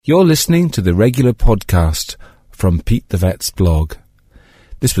You're listening to the regular podcast from Pete the Vet's blog.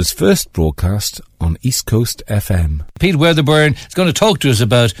 This was first broadcast on East Coast FM. Pete Wedderburn is going to talk to us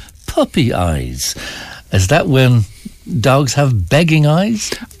about puppy eyes. Is that when dogs have begging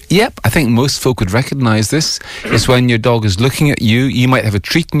eyes? Yep, I think most folk would recognise this. It's when your dog is looking at you. You might have a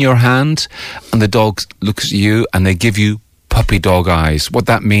treat in your hand and the dog looks at you and they give you puppy dog eyes. What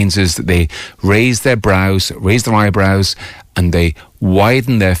that means is that they raise their eyebrows, and they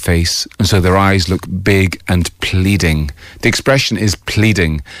widen their face, and so their eyes look big and pleading. The expression is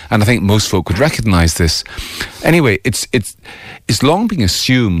pleading, and I think most folk would recognise this. Anyway, it's long been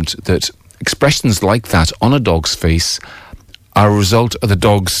assumed that expressions like that on a dog's face are a result of the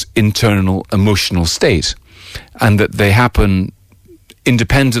dog's internal emotional state, and that they happen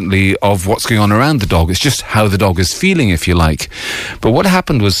independently of what's going on around the dog. It's just how the dog is feeling, if you like. But what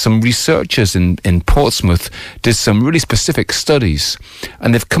happened was some researchers in Portsmouth did some really specific studies,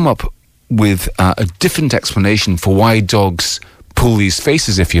 and they've come up with a different explanation for why dogs pull these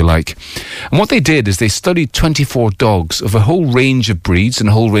faces, if you like. And what they did is they studied 24 dogs of a whole range of breeds and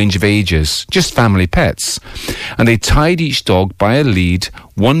a whole range of ages, just family pets. And they tied each dog by a lead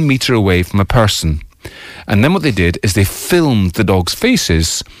 1 metre away from a person. And then what they did is they filmed the dog's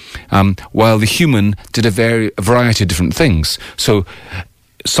faces while the human did a variety of different things. So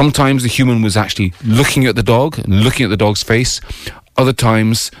sometimes the human was actually looking at the dog and looking at the dog's face. Other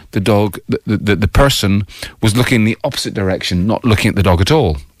times the person was looking in the opposite direction, not looking at the dog at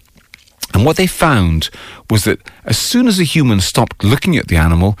all. And what they found was that as soon as the human stopped looking at the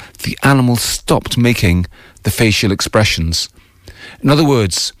animal stopped making the facial expressions. In other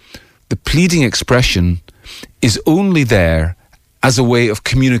words, the pleading expression is only there as a way of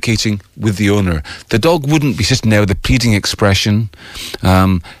communicating with the owner. The dog wouldn't be sitting there with a pleading expression.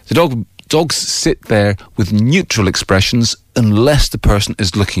 Dogs sit there with neutral expressions unless the person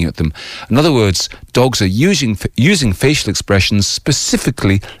is looking at them. In other words, dogs are using facial expressions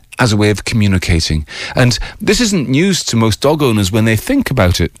specifically as a way of communicating. And this isn't news to most dog owners when they think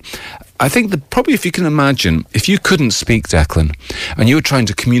about it. I think that probably, if you can imagine, if you couldn't speak, Declan, and you were trying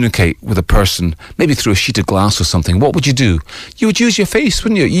to communicate with a person, maybe through a sheet of glass or something, what would you do? You would use your face,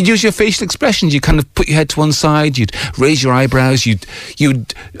 wouldn't you? You'd use your facial expressions. You'd kind of put your head to one side, you'd raise your eyebrows, you'd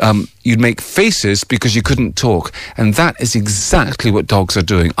make faces because you couldn't talk. And that is exactly what dogs are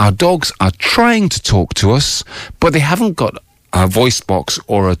doing. Our dogs are trying to talk to us, but they haven't got a voice box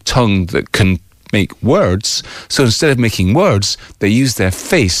or a tongue that can make words. So instead of making words, they use their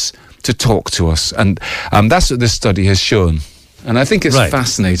face to talk to us. And that's what this study has shown. And I think it's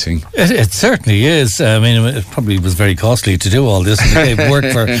fascinating. It certainly is. I mean, it probably was very costly to do all this. It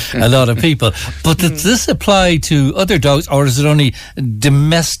worked for a lot of people. But does this apply to other dogs, or is it only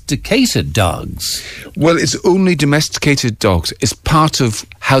domesticated dogs? Well, it's only domesticated dogs. It's part of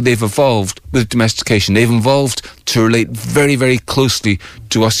how they've evolved with domestication. They've evolved to relate very, very closely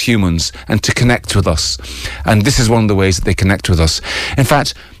to us humans and to connect with us. And this is one of the ways that they connect with us. In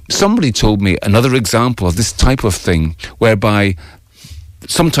fact, somebody told me another example of this type of thing, whereby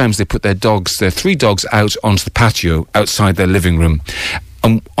sometimes they put their 3 dogs out onto the patio outside their living room.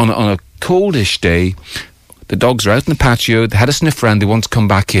 On a coldish day, the dogs are out in the patio, they had a sniff around, they want to come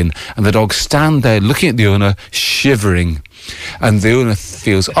back in, and the dogs stand there looking at the owner, shivering. And the owner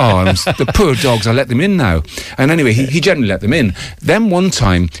feels, the poor dogs, I'll let them in now. And anyway, he generally let them in. Then one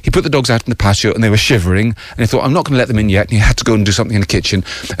time, he put the dogs out in the patio and they were shivering, and he thought, I'm not going to let them in yet, and he had to go and do something in the kitchen.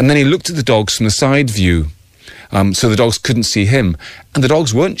 And then he looked at the dogs from the side view, so the dogs couldn't see him, and the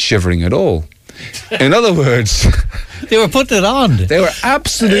dogs weren't shivering at all. In other words, they were putting it on. They were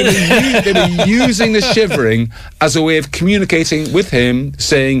absolutely they were using the shivering as a way of communicating with him,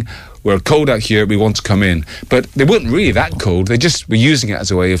 saying, we're cold out here, we want to come in. But they weren't really that cold, they just were using it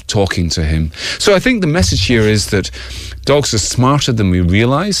as a way of talking to him. So I think the message here is that dogs are smarter than we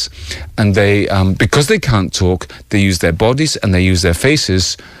realise, and they, because they can't talk, they use their bodies and they use their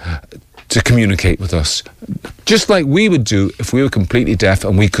faces to communicate with us. Just like we would do if we were completely deaf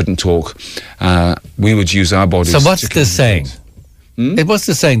and we couldn't talk. We would use our bodies. So what's this saying? What's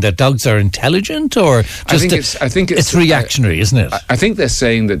this saying, that dogs are intelligent, or just I think it's reactionary, isn't it? I think they're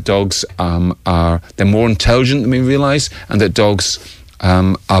saying that dogs they're more intelligent than we realise, and that dogs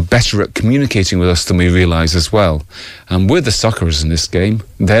are better at communicating with us than we realise as well. We're the suckers in this game.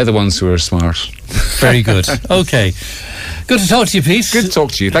 They're the ones who are smart. Very good. Okay. Good to talk to you, Pete. Good to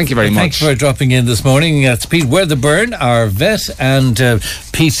talk to you. Thank you very much. Thanks for dropping in this morning. It's Pete Wedderburn, our vet, and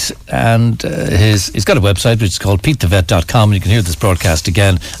Pete, and he's got a website which is called petethevet.com, and you can hear this broadcast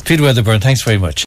again. Pete Wedderburn, thanks very much.